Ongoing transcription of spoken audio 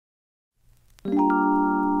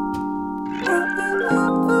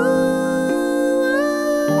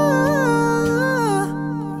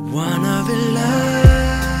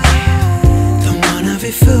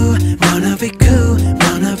be fool, wanna be cool,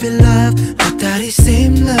 wanna be love.二人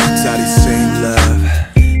same love, 二人 same love.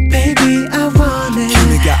 Baby I want it.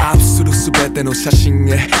 君がアップするすべての写真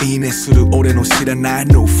へいいねする俺の知らない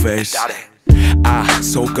No face。ああ、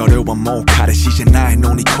そうか俺はもう彼氏じゃない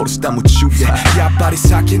のに殺した夢中でやっぱり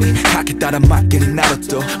先にかけたら負けになる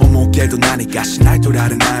と思うけど何かしないとら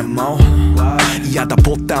れないもん。嫌だ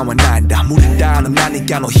ボタンはないんだ無理だな何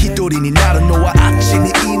かの一人になるのはあっちに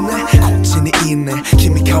いいねこっちにいいね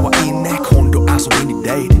君かわいいね今度遊びに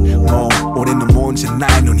デートもう俺のもんじゃ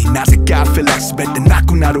ないのになぜか feel like 全てな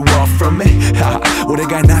くなる Walk from me 俺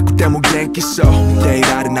がいなくても元気そう出い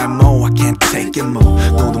られないもん I can't take it もう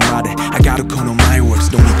喉まで上がるこの my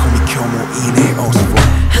words 飲み込み今日もいいね押す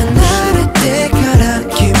離れてから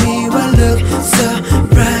君は look so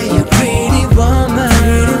bright you pretty woman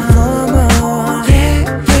yeah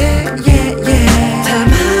yeah yeah yeah た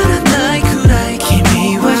まらないくらい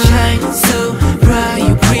君は shine so bright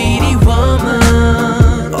you pretty woman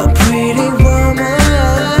oh pretty woman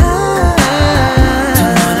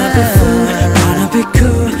wanna be fool wanna be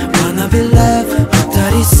cool wanna be love 二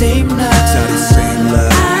人 same love 二人 same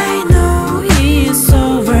love I know it's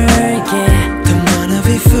over yeah don't wanna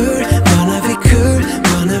be fool wanna be cool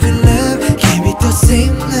wanna be love 君と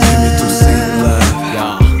same love 君と same love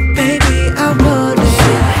baby I want it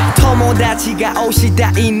友達が推した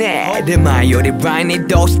いねで前より倍に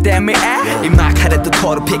どうしてみ今彼と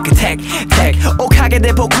取るピックテクおかげ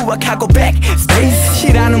で僕は過去ベックスペース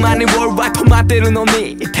知らぬ間にウォールは止まってるの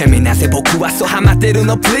にてみなぜ僕はそうハマってる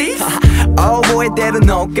の Please 覚えてる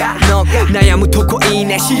のか悩むとこいい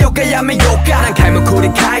ねしようかやめようか何回も繰り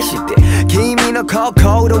返して君の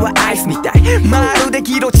心はアイスみたいまるで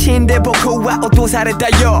ギロチンで僕は落とされた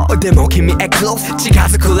よでも君へ close 近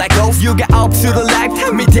づく like ghost You got up to the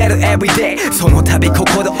lifetime 見てる everyday その度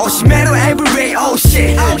心を締める every oh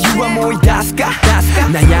shit You は思い出すか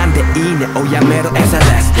悩んでいいねをやめろ as a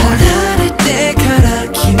last one 離れてから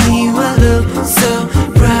君は look so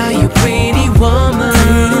bright you pretty woman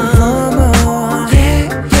yeah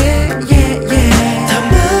yeah yeah yeah た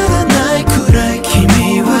まらないくらい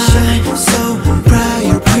君は shine so bright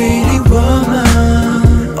you pretty woman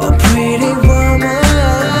oh pretty woman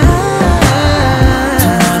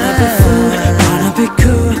wanna be fool wanna be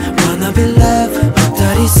cool wanna be love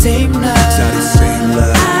二人 same love 二人 same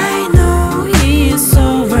love I know it's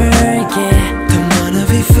over yeah don't wanna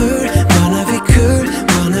be fool wanna be cool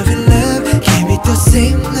wanna be love 君と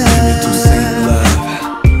same love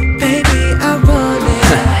baby I want it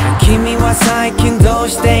君は最近どう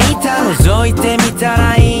していた覗いてみた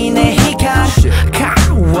らいいね光るか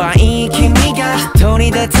わいい君が一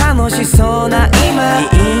人で楽しそうな今い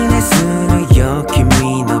いねするよ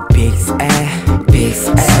君のピクスそう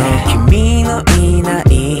君のいない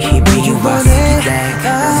日々は好き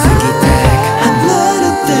で離れ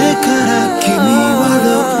てから君は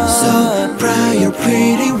look so bright you're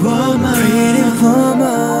pretty woman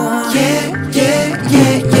yeah yeah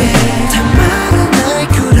yeah yeah たまらない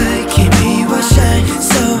くらい君は shine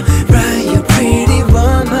so bright you're pretty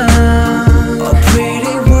woman oh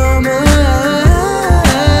pretty woman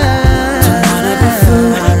wanna be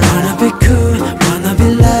fool wanna be cool wanna be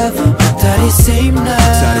love 二人 same love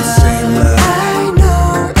二人 same love I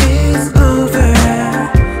know it's over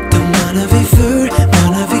don't wanna be fool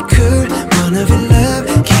wanna be cool wanna be love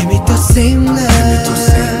君と same love